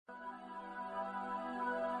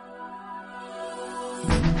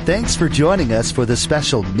Thanks for joining us for the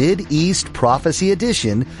special Mid-East Prophecy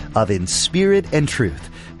edition of In Spirit and Truth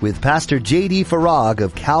with Pastor J.D. Farag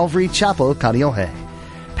of Calvary Chapel, Kaneohe.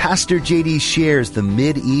 Pastor J.D. shares the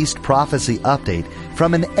Mid-East Prophecy update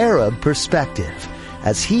from an Arab perspective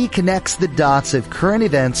as he connects the dots of current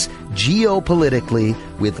events geopolitically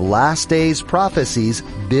with last days prophecies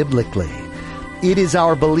biblically. It is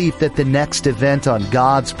our belief that the next event on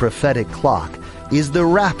God's prophetic clock is the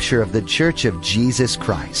rapture of the Church of Jesus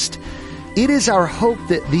Christ. It is our hope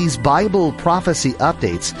that these Bible prophecy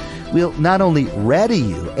updates will not only ready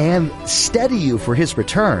you and steady you for His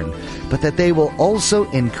return, but that they will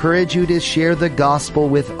also encourage you to share the gospel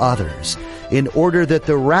with others in order that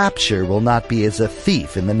the rapture will not be as a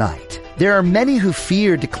thief in the night. There are many who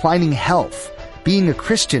fear declining health. Being a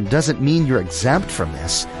Christian doesn't mean you're exempt from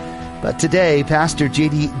this. But today, Pastor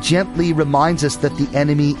J.D. gently reminds us that the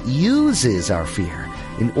enemy uses our fear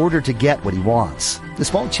in order to get what he wants.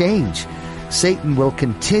 This won't change. Satan will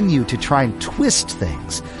continue to try and twist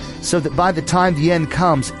things so that by the time the end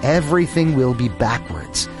comes, everything will be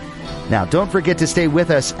backwards. Now, don't forget to stay with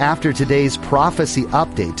us after today's prophecy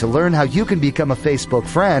update to learn how you can become a Facebook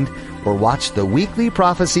friend or watch the weekly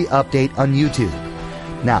prophecy update on YouTube.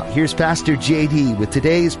 Now, here's Pastor J.D. with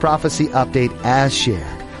today's prophecy update as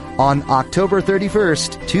shared on October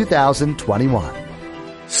 31st, 2021.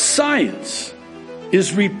 Science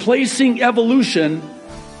is replacing evolution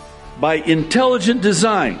by intelligent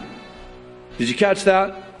design. Did you catch that?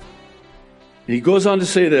 And he goes on to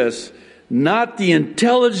say this, not the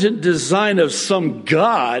intelligent design of some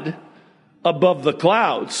God above the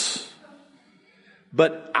clouds,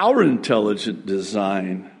 but our intelligent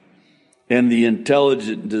design and the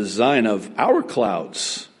intelligent design of our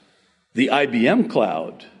clouds, the IBM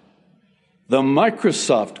cloud, the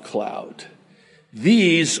Microsoft cloud.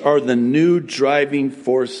 These are the new driving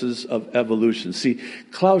forces of evolution. See,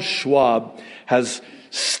 Klaus Schwab has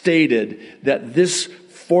stated that this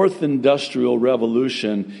fourth industrial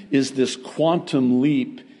revolution is this quantum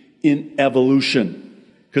leap in evolution.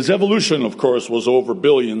 Because evolution, of course, was over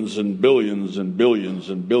billions and billions and billions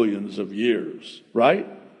and billions of years, right?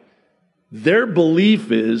 Their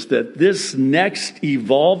belief is that this next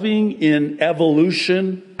evolving in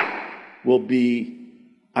evolution will be,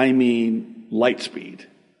 light speed,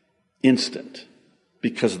 instant,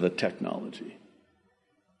 because of the technology.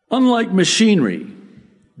 Unlike machinery,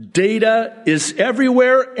 data is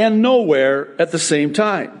everywhere and nowhere at the same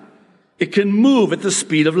time. It can move at the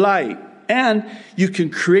speed of light, and you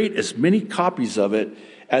can create as many copies of it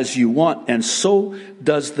as you want, and so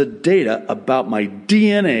does the data about my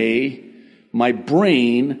DNA, my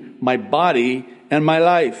brain, my body, and my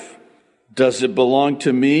life. Does it belong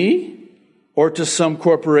to me, or to some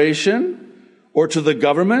corporation, or to the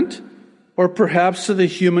government, or perhaps to the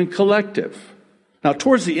human collective? Now,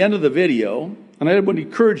 towards the end of the video, and I would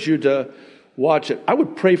encourage you to watch it. I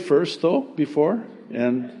would pray first, though, before,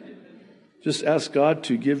 and just ask God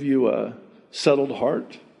to give you a settled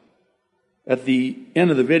heart. At the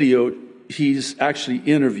end of the video, he's actually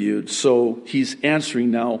interviewed, so he's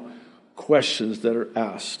answering now questions that are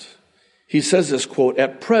asked. He says this, quote,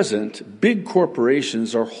 "At present, big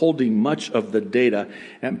corporations are holding much of the data,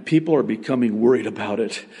 and people are becoming worried about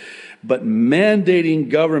it. But mandating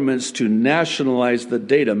governments to nationalize the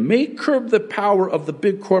data may curb the power of the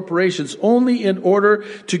big corporations only in order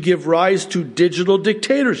to give rise to digital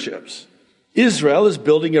dictatorships. Israel is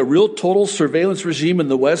building a real total surveillance regime in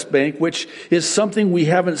the West Bank, which is something we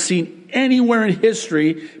haven't seen anywhere in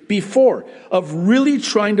history before, of really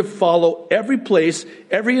trying to follow every place,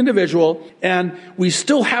 every individual, and we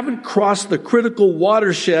still haven't crossed the critical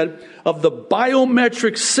watershed of the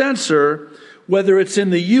biometric sensor, whether it's in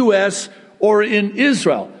the U.S. or in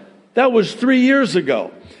Israel." That was 3 years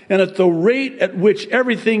ago. And at the rate at which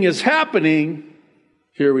everything is happening,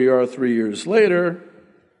 here we are 3 years later,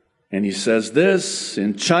 and he says this,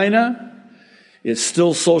 in China, it's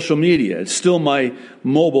still social media. It's still my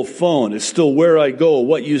mobile phone. It's still where I go,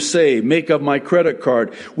 what you say, make up my credit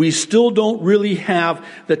card. We still don't really have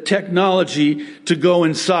the technology to go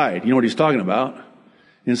inside. You know what he's talking about?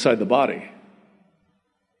 Inside the body.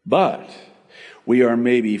 But we are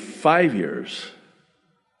maybe 5 years,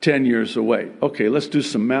 10 years away. Okay, let's do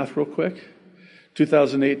some math real quick.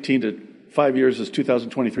 2018 to 5 years is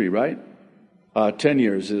 2023, right? 10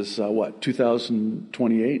 years is what?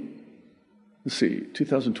 2028? Let's see.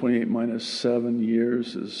 2028 minus 7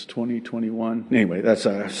 years is 2021. Anyway, that's,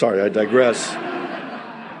 sorry, I digress.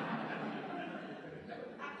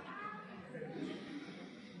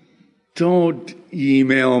 Don't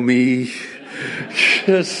email me.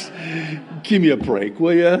 Just give me a break,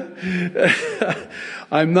 will you?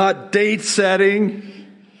 I'm not date setting.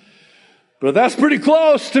 But that's pretty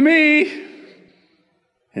close to me.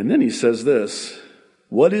 And then he says this,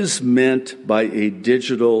 what is meant by a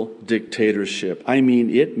digital dictatorship? I mean,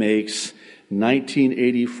 it makes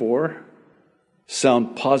 1984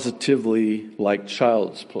 sound positively like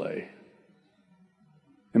child's play.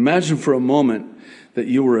 Imagine for a moment that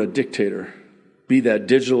you were a dictator, be that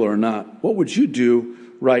digital or not. What would you do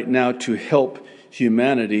right now to help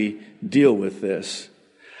humanity deal with this?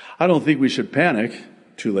 I don't think we should panic.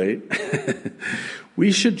 Too late.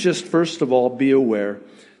 We should just first of all be aware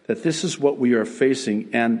that this is what we are facing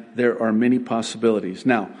and there are many possibilities.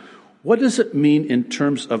 Now, what does it mean in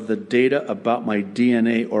terms of the data about my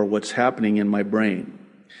DNA or what's happening in my brain?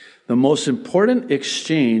 The most important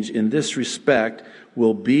exchange in this respect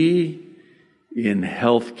will be in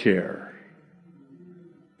healthcare.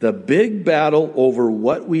 The big battle over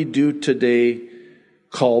what we do today,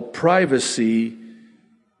 called privacy,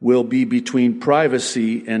 will be between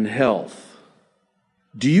privacy and health.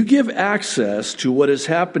 Do you give access to what is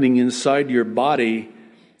happening inside your body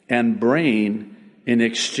and brain in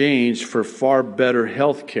exchange for far better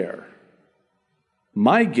health care?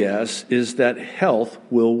 My guess is that health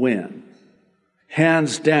will win.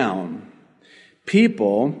 Hands down,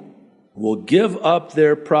 people will give up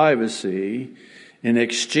their privacy in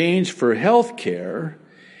exchange for health care,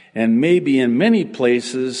 and maybe in many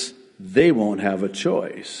places, they won't have a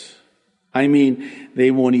choice. I mean, they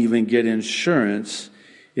won't even get insurance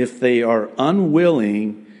if they are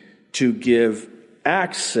unwilling to give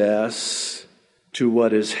access to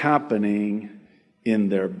what is happening in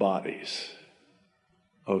their bodies.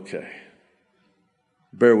 Okay.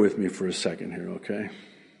 Bear with me for a second here, okay?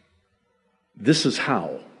 This is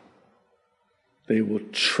how they will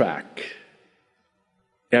track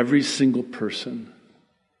every single person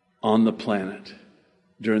on the planet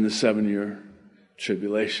during the 7-year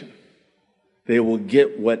tribulation. They will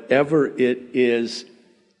get whatever it is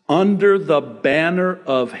under the banner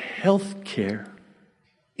of health care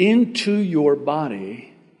into your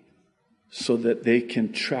body so that they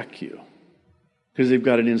can track you. Because they've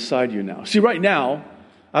got it inside you now. See, right now,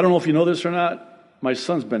 I don't know if you know this or not, my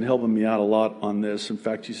son's been helping me out a lot on this. In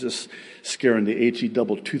fact, he's just scaring the HE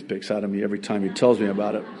double toothpicks out of me every time he tells me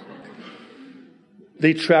about it.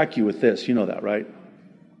 They track you with this. You know that, right?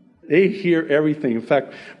 They hear everything. In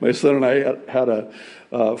fact, my son and I had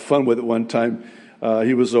fun with it one time.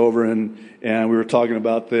 He was over and we were talking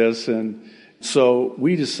about this. And so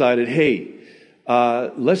we decided, hey,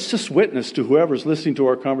 let's just witness to whoever's listening to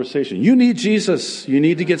our conversation. You need Jesus. You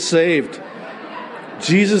need to get saved.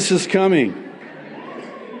 Jesus is coming.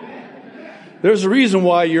 There's a reason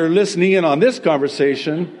why you're listening in on this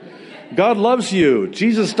conversation. God loves you.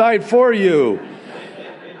 Jesus died for you.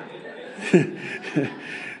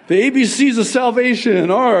 The ABCs of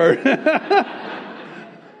salvation are.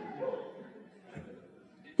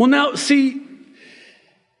 Well, now, see,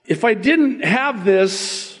 if I didn't have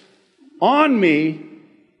this on me,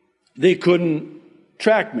 they couldn't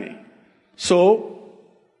track me. So,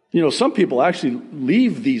 some people actually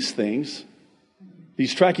leave these things,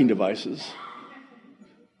 these tracking devices,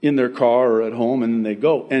 in their car or at home, and then they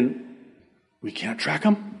go. And we can't track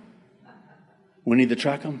them. We need to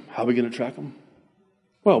track them. How are we going to track them?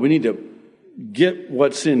 Well, we need to get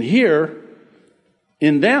what's in here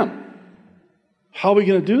in them. How are we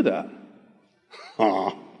going to do that?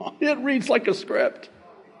 It reads like a script.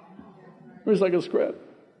 It reads like a script.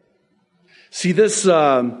 See, this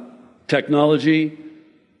technology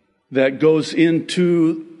that goes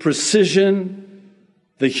into precision,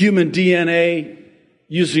 the human DNA,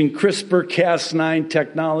 using CRISPR-Cas9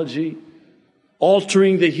 technology,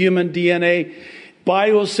 altering the human DNA.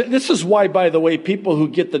 This is why, by the way, people who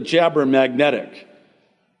get the jab are magnetic.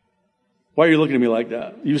 Why are you looking at me like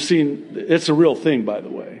that? You've seen, it's a real thing, by the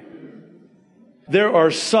way. There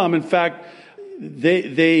are some, in fact,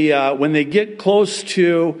 they when they get close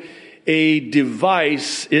to a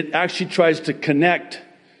device, it actually tries to connect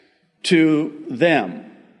to them.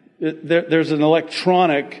 There's an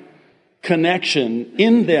electronic connection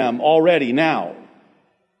in them already now.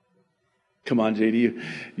 Come on, JD,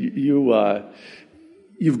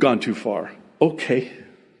 you've gone too far. Okay.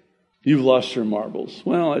 You've lost your marbles.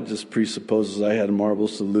 Well, it just presupposes I had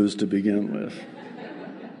marbles to lose to begin with.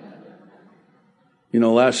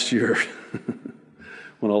 Last year,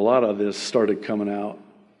 when a lot of this started coming out,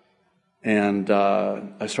 and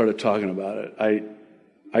I started talking about it, I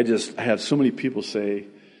had so many people say,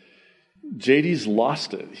 JD's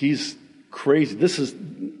lost it. He's crazy. This is,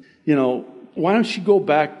 why don't you go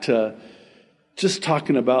back to just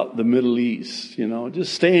talking about the Middle East,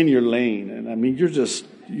 just stay in your lane. And I mean, this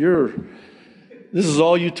is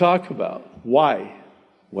all you talk about. Why?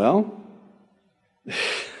 Well,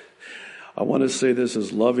 I want to say this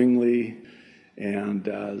as lovingly and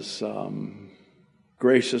as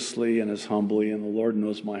graciously and as humbly, and the Lord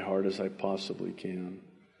knows my heart, as I possibly can.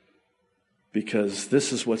 Because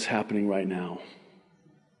this is what's happening right now.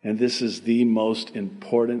 And this is the most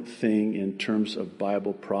important thing in terms of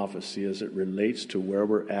Bible prophecy as it relates to where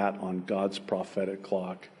we're at on God's prophetic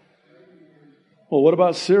clock. Well, what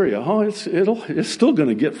about Syria? Oh, it's still going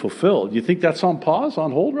to get fulfilled. You think that's on pause,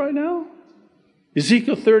 on hold right now?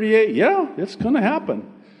 Ezekiel 38, yeah, it's going to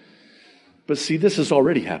happen. But see, this is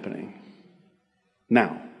already happening.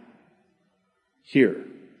 Now, here,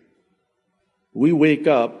 we wake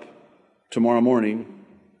up tomorrow morning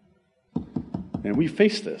and we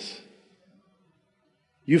face this.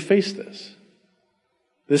 You face this.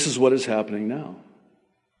 This is what is happening now.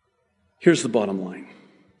 Here's the bottom line.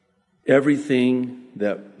 Everything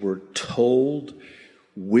that we're told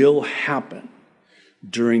will happen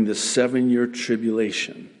during the 7-year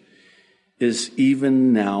tribulation is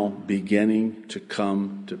even now beginning to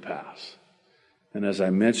come to pass. And as I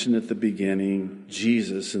mentioned at the beginning,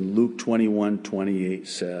 Jesus in Luke 21:28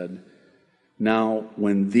 said, now,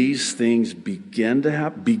 when these things begin to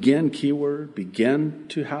happen, begin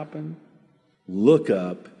to happen, look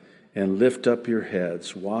up and lift up your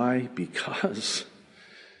heads. Why? Because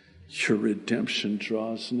your redemption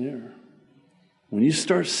draws near. When you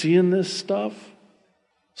start seeing this stuff,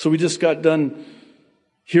 so we just got done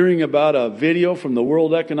hearing about a video from the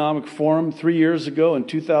World Economic Forum 3 years ago in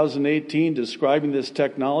 2018 describing this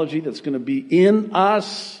technology that's going to be in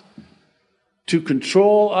us, to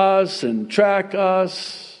control us and track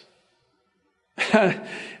us.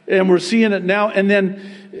 And we're seeing it now. And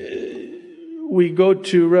then we go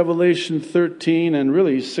to Revelation 13 and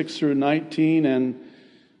really 6 through 19, and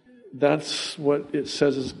that's what it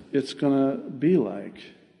says it's going to be like.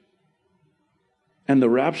 And the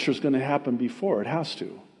rapture is going to happen before. It has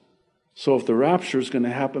to. So if the rapture is going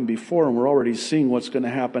to happen before, and we're already seeing what's going to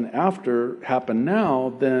happen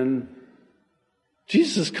now, then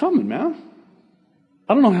Jesus is coming, man.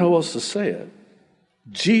 I don't know how else to say it.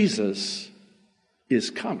 Jesus is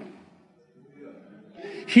coming.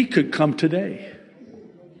 He could come today.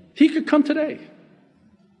 He could come today.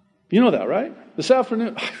 You know that, right? This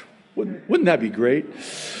afternoon. Wouldn't that be great?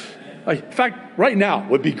 In fact, right now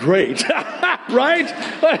would be great. Right?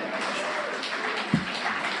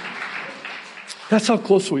 That's how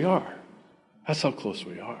close we are. That's how close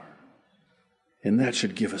we are. And that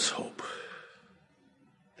should give us hope.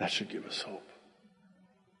 That should give us hope.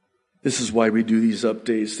 This is why we do these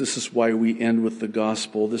updates. This is why we end with the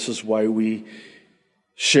gospel. This is why we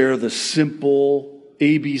share the simple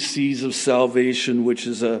ABCs of salvation, which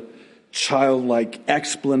is a childlike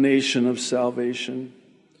explanation of salvation.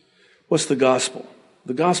 What's the gospel?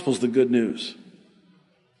 The gospel's the good news.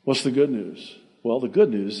 What's the good news? Well, the good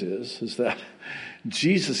news is that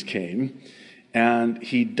Jesus came and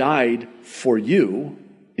he died for you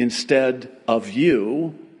instead of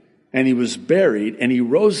you. And he was buried, and he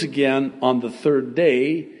rose again on the third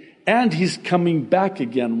day, and he's coming back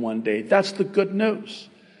again one day. That's the good news.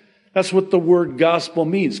 That's what the word gospel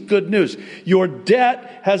means. Good news. Your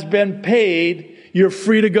debt has been paid. You're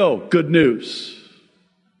free to go. Good news.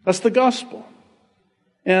 That's the gospel.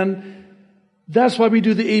 And that's why we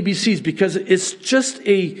do the ABCs, because it's just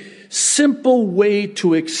a simple way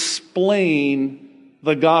to explain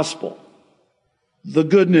the gospel. The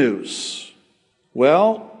good news.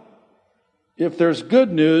 Well, if there's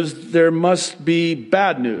good news, there must be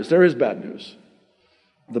bad news. There is bad news.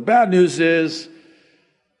 The bad news is,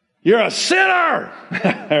 you're a sinner!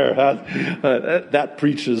 That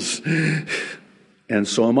preaches, and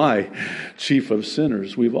so am I, chief of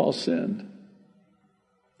sinners. We've all sinned.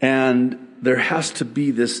 And there has to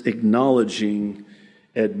be this acknowledging,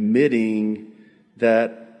 admitting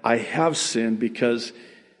that I have sinned, because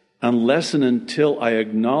unless and until I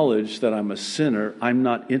acknowledge that I'm a sinner, I'm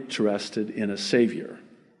not interested in a Savior.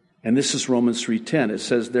 And this is Romans 3:10. It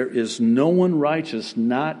says, there is no one righteous,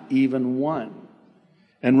 not even one.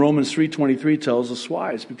 And Romans 3:23 tells us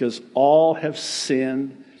why. It's because all have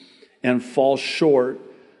sinned and fall short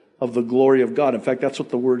of the glory of God. In fact, that's what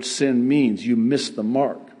the word sin means. You missed the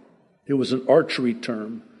mark. It was an archery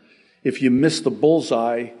term. If you missed the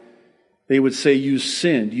bullseye, they would say you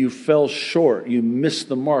sinned, you fell short, you missed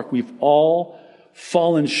the mark. We've all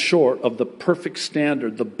fallen short of the perfect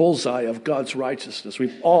standard, the bullseye of God's righteousness.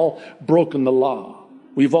 We've all broken the law.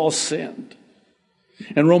 We've all sinned.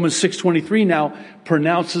 And Romans 6:23 now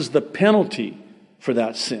pronounces the penalty for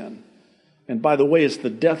that sin. And by the way, it's the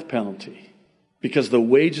death penalty, because the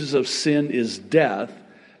wages of sin is death.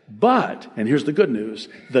 But, and here's the good news,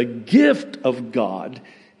 the gift of God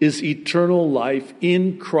is eternal life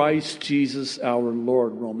in Christ Jesus our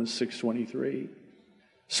Lord, Romans 6:23.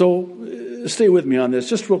 So stay with me on this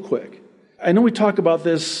just real quick. I know we talk about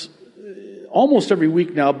this almost every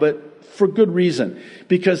week now, but for good reason.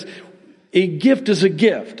 Because a gift is a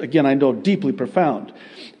gift. Again, I know deeply profound.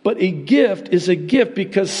 But a gift is a gift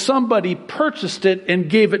because somebody purchased it and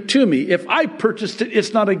gave it to me. If I purchased it,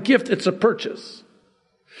 it's not a gift, it's a purchase.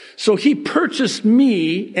 So he purchased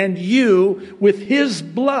me and you with his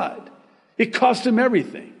blood. It cost him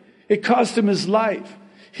everything. It cost him his life.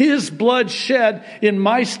 His blood shed in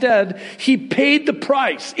my stead. He paid the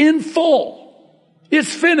price in full.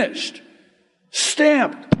 It's finished.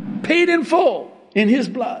 Stamped. Paid in full in his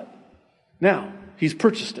blood. Now, he's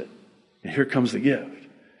purchased it. And here comes the gift.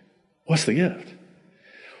 What's the gift?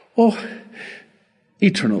 Oh,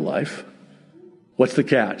 eternal life. What's the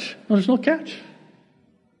catch? No, there's no catch.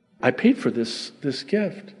 I paid for this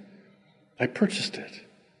gift. I purchased it.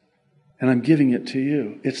 And I'm giving it to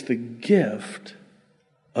you. It's the gift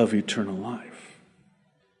of eternal life.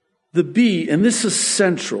 The B, and this is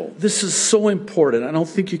central. This is so important. I don't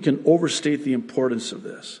think you can overstate the importance of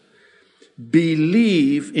this.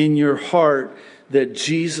 Believe in your heart that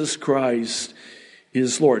Jesus Christ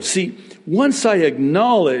is Lord. See, once I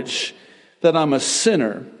acknowledge that I'm a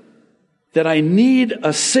sinner, that I need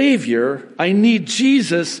a Savior, I need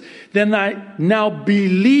Jesus, then I now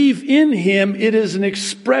believe in Him. It is an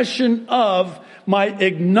expression of my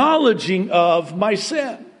acknowledging of my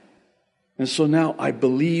sin. And so now I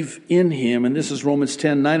believe in Him. And this is Romans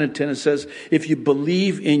 10:9 and 10. It says, if you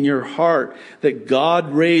believe in your heart that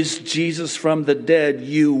God raised Jesus from the dead,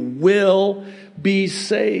 you will be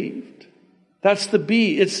saved. That's the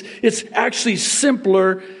B. It's actually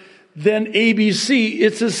simpler than ABC.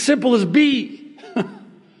 It's as simple as B.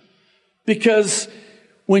 Because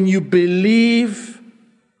when you believe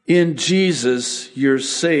in Jesus, you're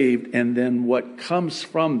saved. And then what comes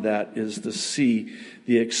from that is the C,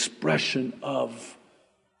 the expression of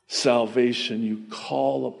salvation. You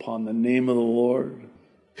call upon the name of the Lord,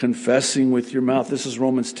 confessing with your mouth. This is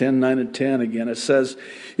Romans 10:9 and 10 again. It says,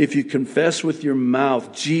 if you confess with your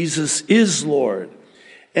mouth Jesus is Lord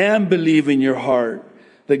and believe in your heart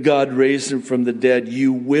that God raised him from the dead,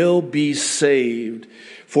 you will be saved.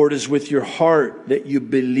 For it is with your heart that you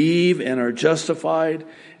believe and are justified,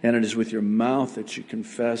 and it is with your mouth that you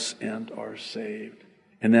confess and are saved.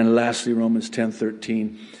 And then lastly, Romans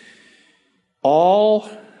 10:13. All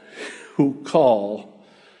who call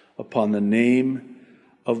upon the name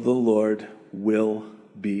of the Lord will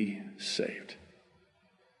be saved.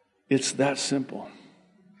 It's that simple.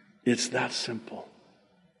 It's that simple.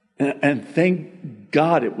 And thank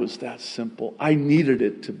God it was that simple. I needed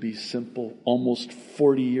it to be simple almost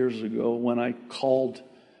 40 years ago when I called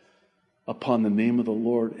upon the name of the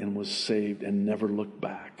Lord and was saved and never looked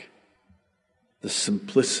back. The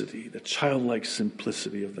simplicity, the childlike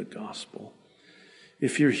simplicity of the gospel.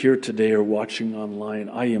 If you're here today or watching online,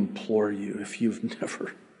 I implore you, if you've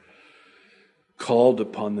never called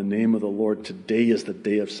upon the name of the Lord, today is the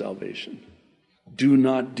day of salvation. Do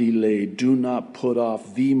not delay, do not put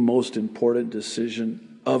off the most important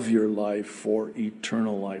decision of your life for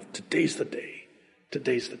eternal life. Today's the day.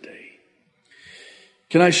 Today's the day.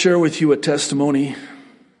 Can I share with you a testimony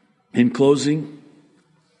in closing?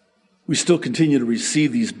 We still continue to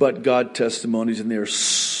receive these but God testimonies, and they are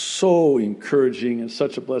so encouraging and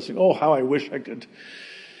such a blessing. Oh, how I wish I could.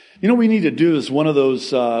 You know what we need to do is one of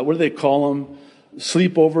those, what do they call them?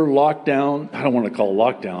 Sleepover, lockdown. I don't want to call it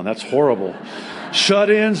lockdown. That's horrible.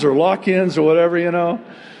 Shut-ins or lock-ins or whatever, you know,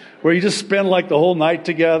 where you just spend like the whole night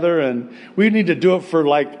together. And we need to do it for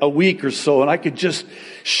like a week or so. And I could just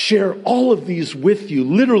share all of these with you,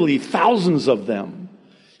 literally thousands of them.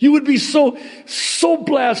 You would be so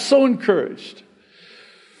blessed, so encouraged.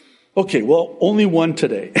 Okay, well, only one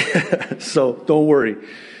today. So don't worry.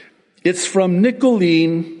 It's from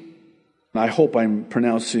Nicolene. I hope I'm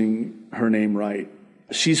pronouncing her name right.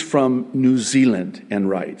 She's from New Zealand and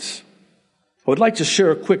writes, I would like to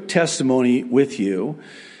share a quick testimony with you.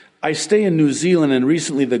 I stay in New Zealand, and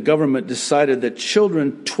recently the government decided that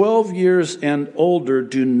children 12 years and older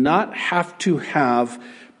do not have to have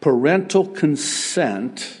parental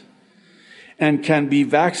consent and can be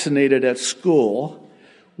vaccinated at school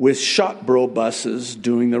with shot bro buses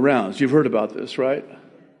doing the rounds. You've heard about this, right?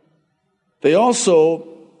 They also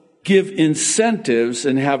give incentives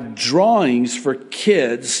and have drawings for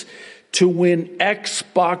kids to win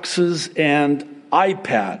Xboxes and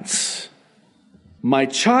iPads. My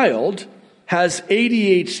child has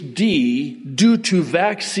ADHD due to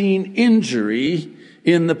vaccine injury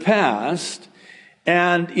in the past,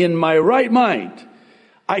 and in my right mind,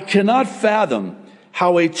 I cannot fathom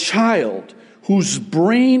how a child whose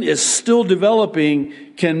brain is still developing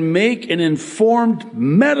can make an informed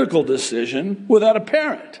medical decision without a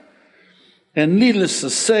parent. And needless to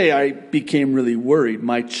say, I became really worried.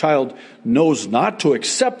 My child knows not to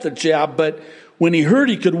accept the jab, but when he heard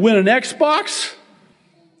he could win an Xbox,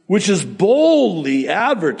 which is boldly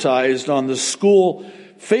advertised on the school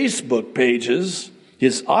Facebook pages,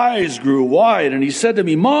 his eyes grew wide and he said to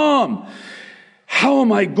me, "Mom, how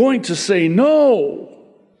am I going to say no?"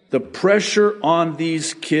 The pressure on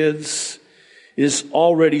these kids is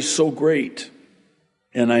already so great.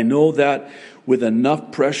 And I know that with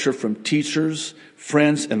enough pressure from teachers,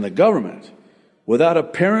 friends, and the government, without a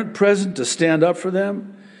parent present to stand up for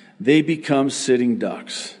them, they become sitting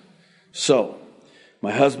ducks. So,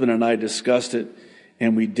 my husband and I discussed it,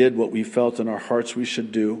 and we did what we felt in our hearts we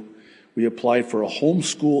should do. We applied for a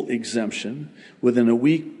homeschool exemption. Within a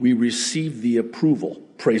week, we received the approval.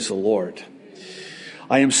 Praise the Lord.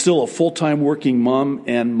 I am still a full-time working mom,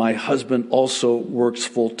 and my husband also works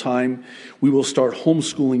full-time. We will start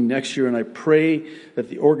homeschooling next year, and I pray that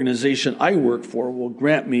the organization I work for will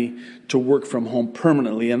grant me to work from home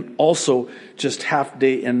permanently, and also just half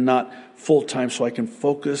day and not full-time, so I can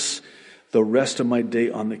focus the rest of my day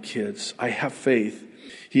on the kids. I have faith.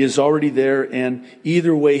 He is already there, and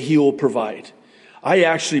either way, He will provide. I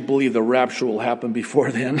actually believe the rapture will happen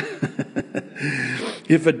before then.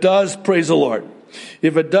 If it does, praise the Lord.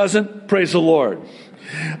 If it doesn't, praise the Lord.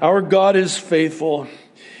 Our God is faithful,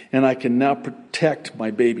 and I can now protect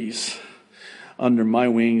my babies under my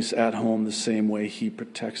wings at home the same way He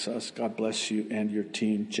protects us. God bless you and your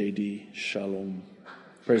team. JD, shalom.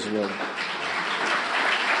 Praise the Lord.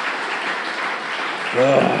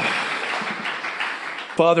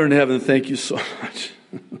 Father in heaven, thank you so much.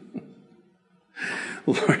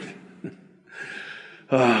 Lord,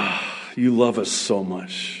 you love us so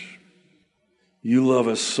much. You love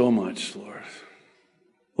us so much, Lord.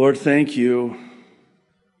 Lord, thank you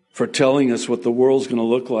for telling us what the world's going to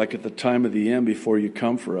look like at the time of the end before you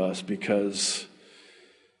come for us, because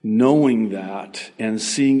knowing that and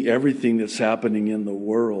seeing everything that's happening in the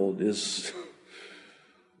world is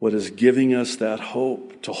what is giving us that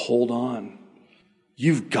hope to hold on.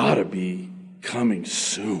 You've got to be coming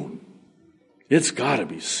soon. It's got to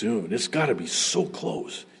be soon. It's got to be so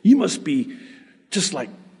close. You must be just like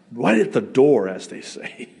right at the door, as they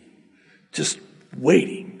say, just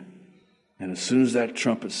waiting. And as soon as that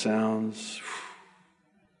trumpet sounds,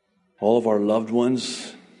 all of our loved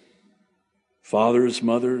ones, fathers,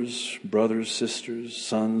 mothers, brothers, sisters,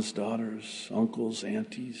 sons, daughters, uncles,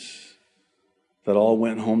 aunties, that all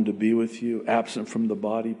went home to be with you, absent from the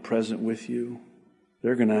body, present with you,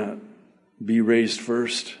 they're going to be raised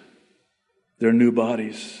first, their new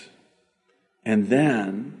bodies. And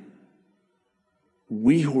then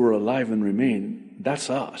we who are alive and remain, that's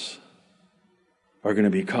us, are going to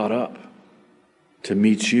be caught up to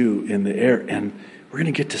meet you in the air. And we're going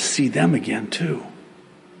to get to see them again too.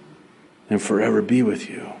 And forever be with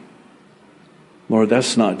you. Lord,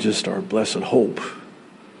 that's not just our blessed hope,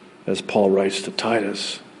 as Paul writes to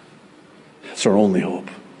Titus. That's our only hope.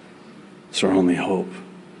 It's our only hope.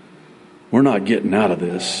 We're not getting out of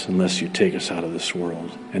this unless you take us out of this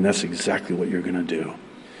world. And that's exactly what you're going to do.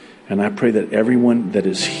 And I pray that everyone that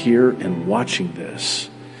is here and watching this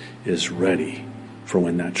is ready for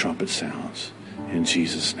when that trumpet sounds. In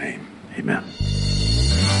Jesus' name, amen.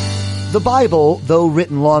 The Bible, though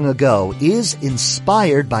written long ago, is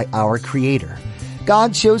inspired by our Creator.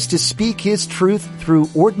 God chose to speak His truth through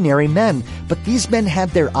ordinary men, but these men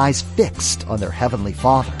had their eyes fixed on their Heavenly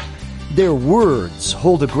Father. Their words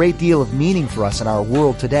hold a great deal of meaning for us in our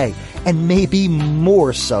world today, and maybe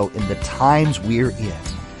more so in the times we're in.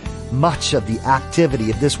 Much of the activity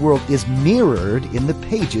of this world is mirrored in the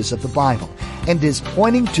pages of the Bible and is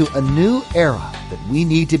pointing to a new era that we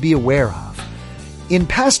need to be aware of. In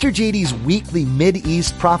Pastor JD's weekly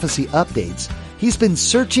Mid-East Prophecy Updates, he's been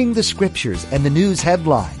searching the scriptures and the news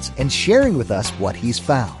headlines and sharing with us what he's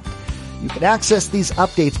found. You can access these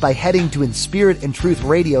updates by heading to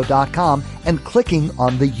inspiritandtruthradio.com and clicking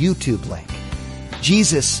on the YouTube link.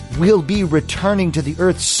 Jesus will be returning to the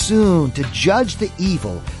earth soon to judge the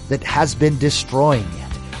evil that has been destroying it.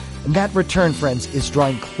 And that return, friends, is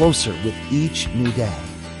drawing closer with each new day.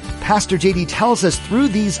 Pastor JD tells us through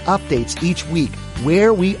these updates each week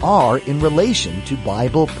where we are in relation to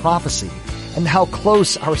Bible prophecy and how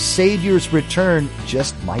close our Savior's return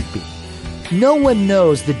just might be. No one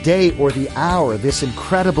knows the day or the hour this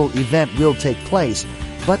incredible event will take place,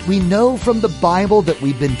 but we know from the Bible that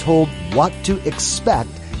we've been told what to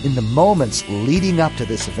expect in the moments leading up to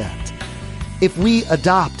this event. If we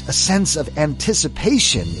adopt a sense of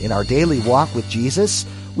anticipation in our daily walk with Jesus,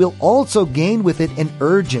 we'll also gain with it an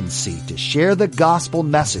urgency to share the gospel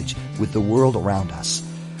message with the world around us.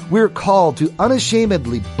 We're called to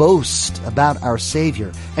unashamedly boast about our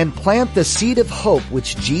Savior and plant the seed of hope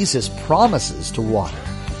which Jesus promises to water.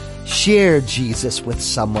 Share Jesus with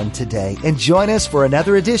someone today and join us for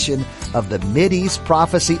another edition of the Mideast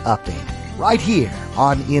Prophecy Update right here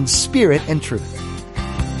on In Spirit and Truth.